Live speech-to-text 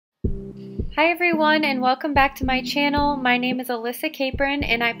Hi everyone and welcome back to my channel. My name is Alissa Capron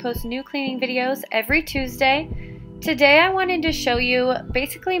and I post new cleaning videos every Tuesday. Today I wanted to show you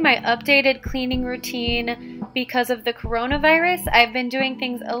basically my updated cleaning routine because of the coronavirus. I've been doing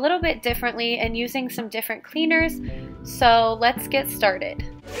things a little bit differently and using some different cleaners. So let's get started.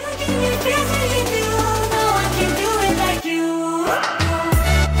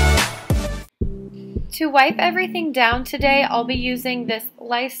 To wipe everything down today, I'll be using this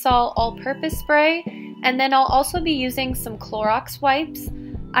Lysol all-purpose spray, and then I'll also be using some Clorox wipes.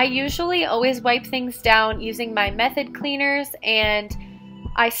 I usually always wipe things down using my method cleaners, and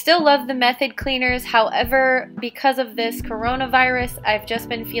I still love the method cleaners. However, because of this coronavirus, I've just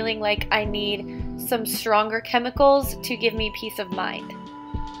been feeling like I need some stronger chemicals to give me peace of mind.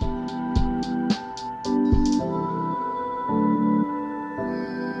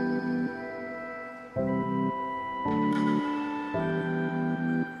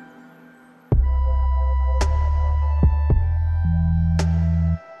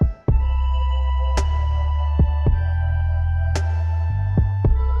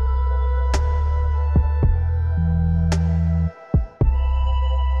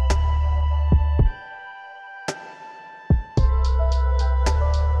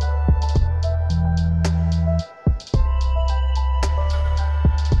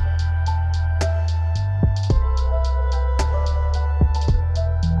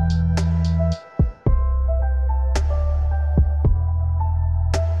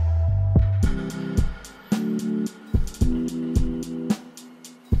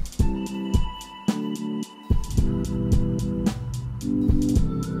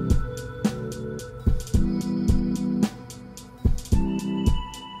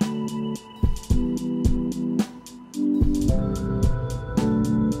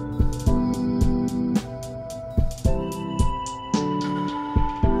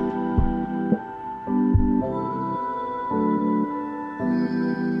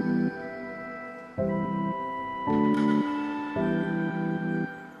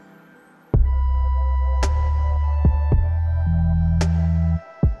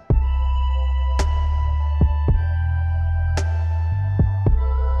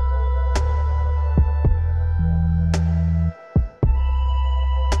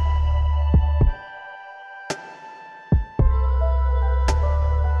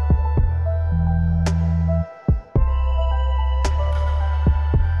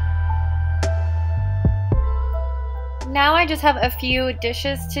 Now I just have a few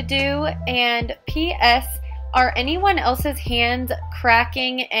dishes to do, and P.S. Are anyone else's hands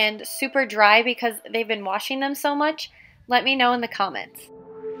cracking and super dry because they've been washing them so much? Let me know in the comments.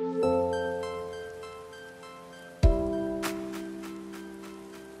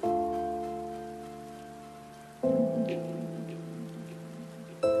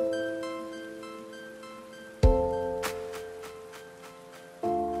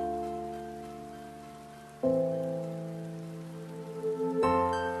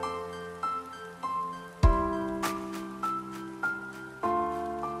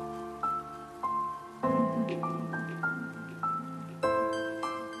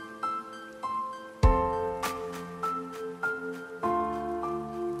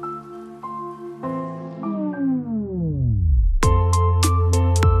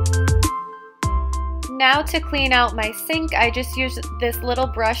 Now to clean out my sink, I just use this little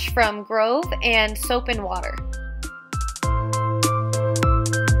brush from Grove and soap and water.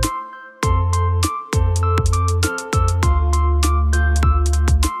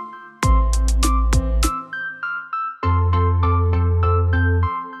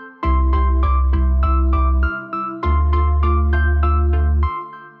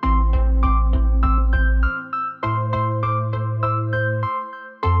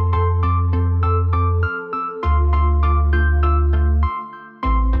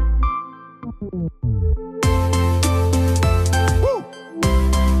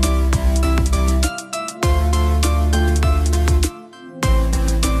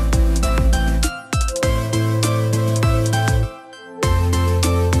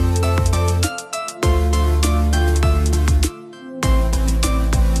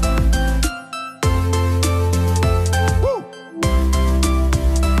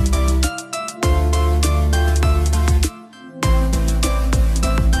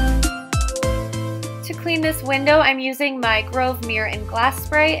 This window, I'm using my Grove Mirror and Glass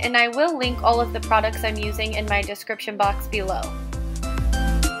Spray, and I will link all of the products I'm using in my description box below.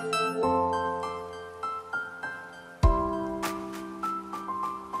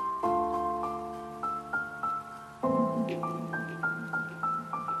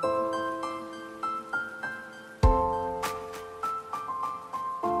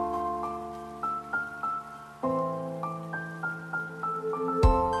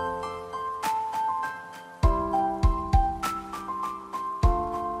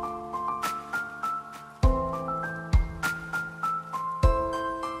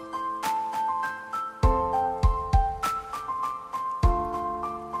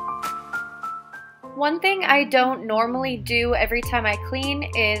 One thing I don't normally do every time I clean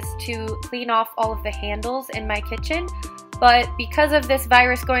is to clean off all of the handles in my kitchen, but because of this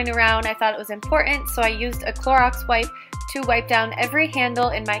virus going around, I thought it was important, so I used a Clorox wipe to wipe down every handle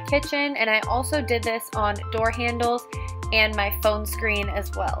in my kitchen, and I also did this on door handles and my phone screen as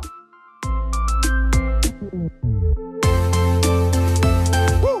well.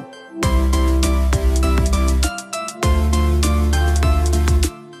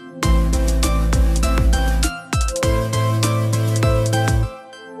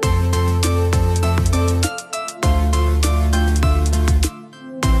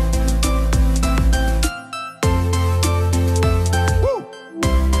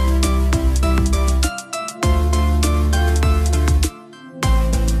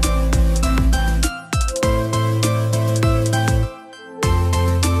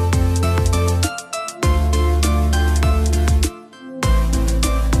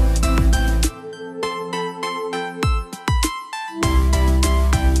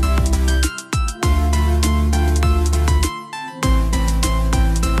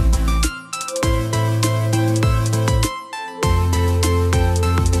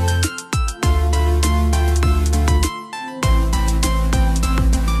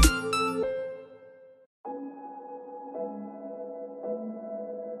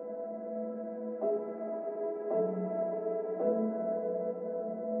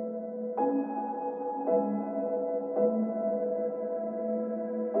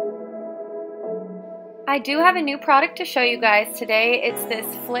 I do have a new product to show you guys today. It's this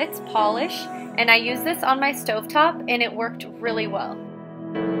Flitz polish, and I used this on my stovetop and it worked really well.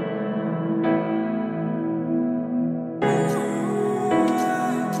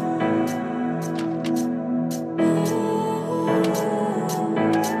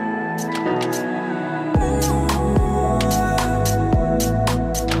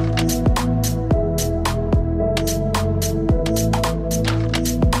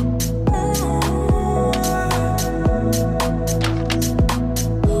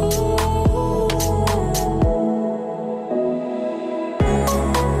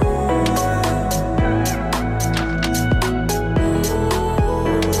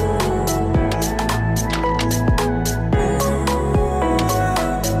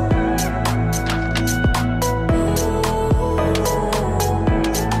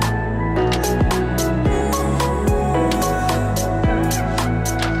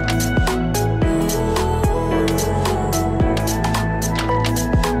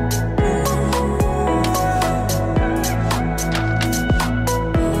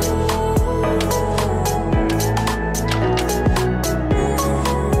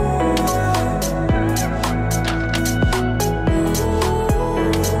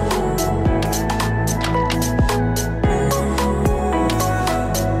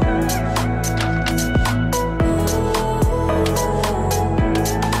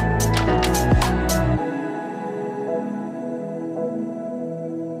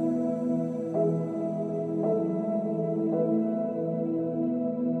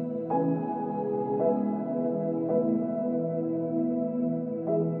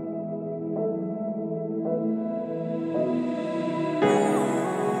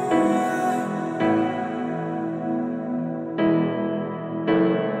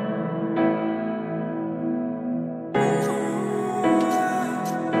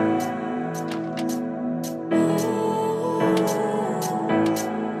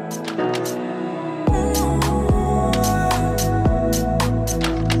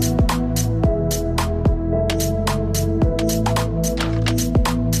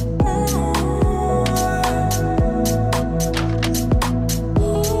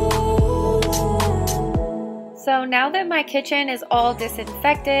 So now that my kitchen is all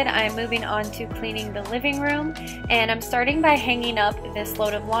disinfected, I'm moving on to cleaning the living room, and I'm starting by hanging up this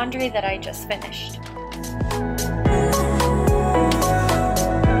load of laundry that I just finished.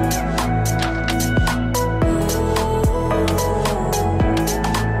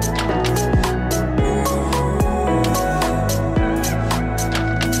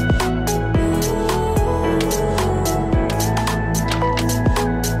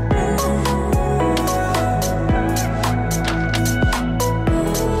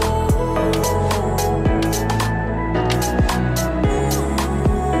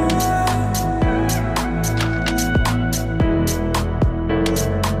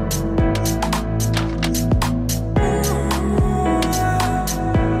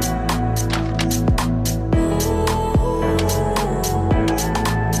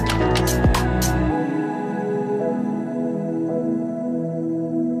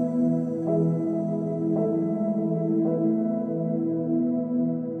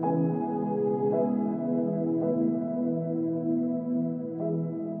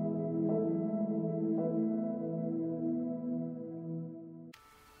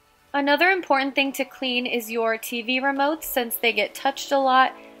 Another important thing to clean is your TV remotes since they get touched a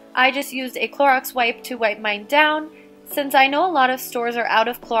lot. I just used a Clorox wipe to wipe mine down. Since I know a lot of stores are out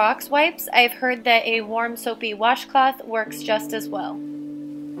of Clorox wipes, I've heard that a warm soapy washcloth works just as well.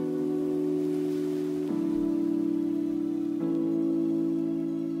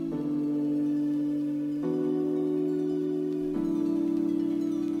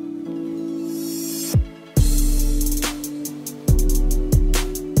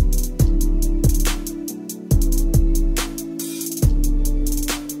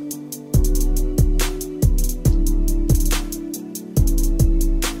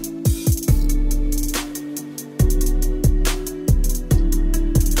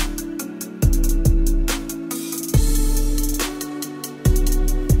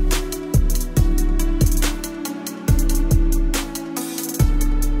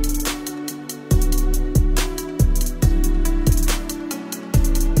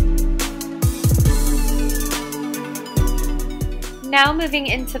 Now moving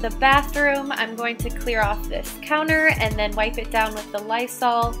into the bathroom, I'm going to clear off this counter and then wipe it down with the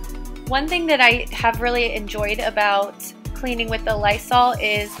Lysol. One thing that I have really enjoyed about cleaning with the Lysol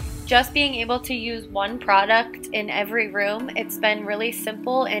is just being able to use one product in every room. It's been really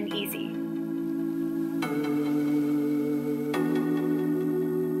simple and easy.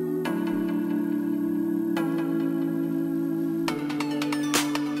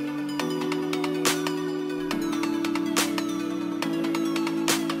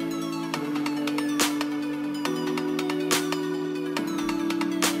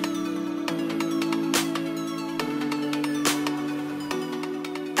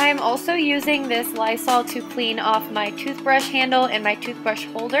 I'm also using this Lysol to clean off my toothbrush handle and my toothbrush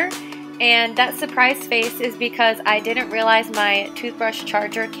holder, and that surprise face is because I didn't realize my toothbrush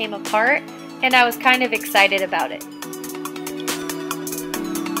charger came apart and I was kind of excited about it.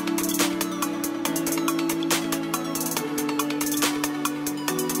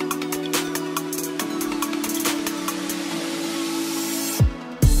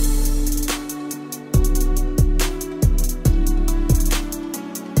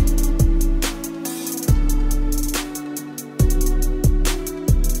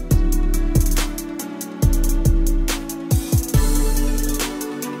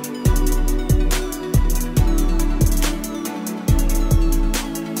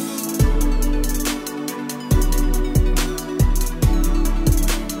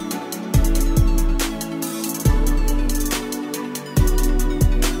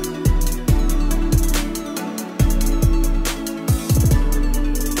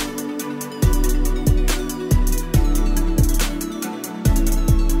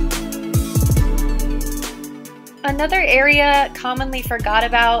 Another area commonly forgot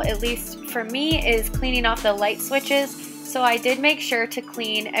about, at least for me, is cleaning off the light switches, so I did make sure to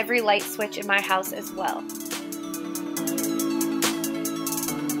clean every light switch in my house as well.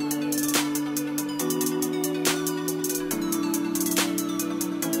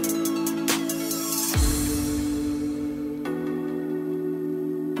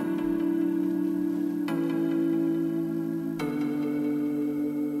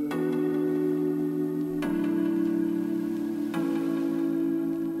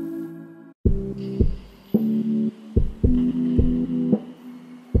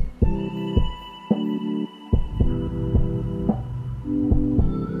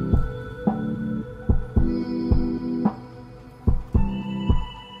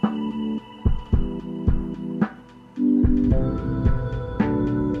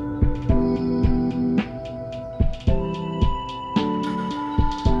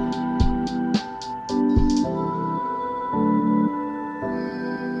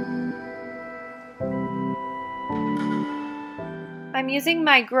 I'm using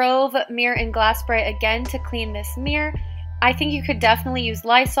my Grove mirror and glass spray again to clean this mirror. I think you could definitely use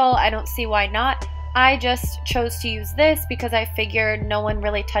Lysol. I don't see why not. I just chose to use this because I figured no one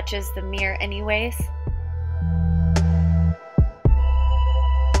really touches the mirror anyways.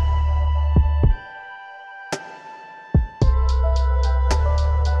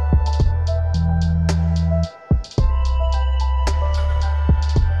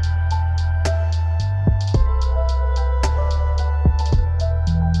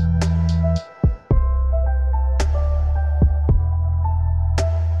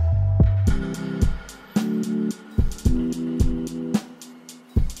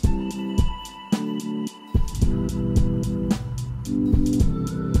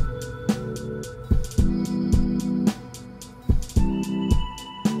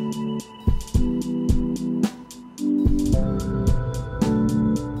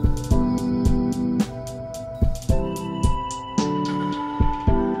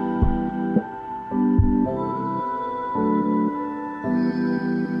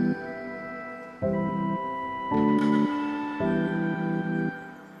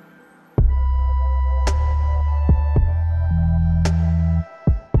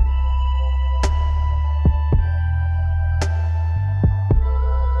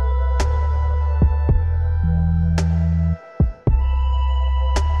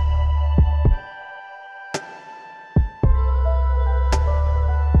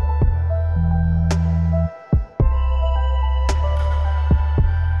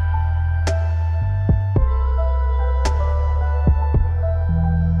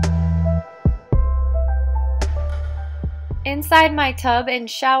 inside my tub and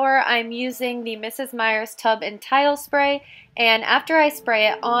shower, I'm using the Mrs. Meyer's tub and tile spray, and after I spray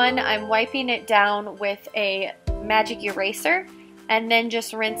it on, I'm wiping it down with a magic eraser and then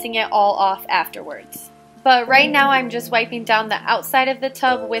just rinsing it all off afterwards. But right now I'm just wiping down the outside of the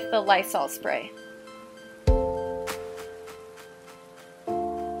tub with the Lysol spray.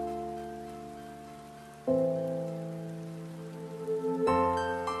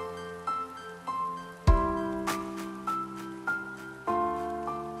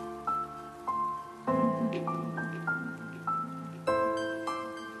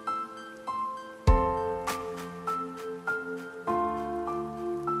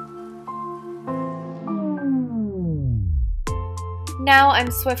 Now I'm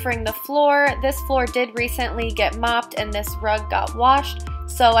Swiffering the floor. This floor did recently get mopped and this rug got washed,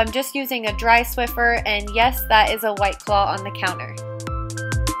 so I'm just using a dry Swiffer, and yes, that is a White Claw on the counter.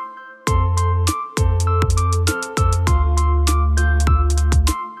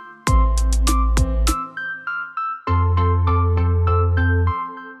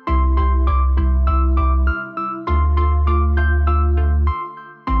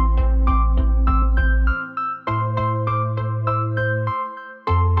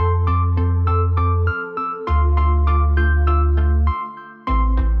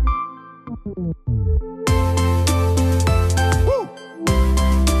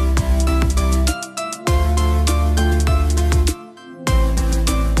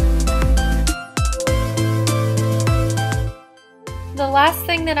 The last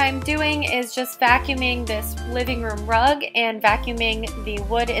thing that I'm doing is just vacuuming this living room rug and vacuuming the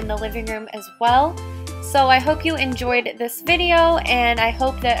wood in the living room as well. So I hope you enjoyed this video, and I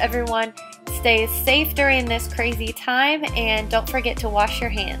hope that everyone stays safe during this crazy time, and don't forget to wash your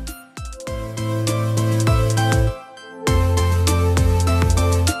hands.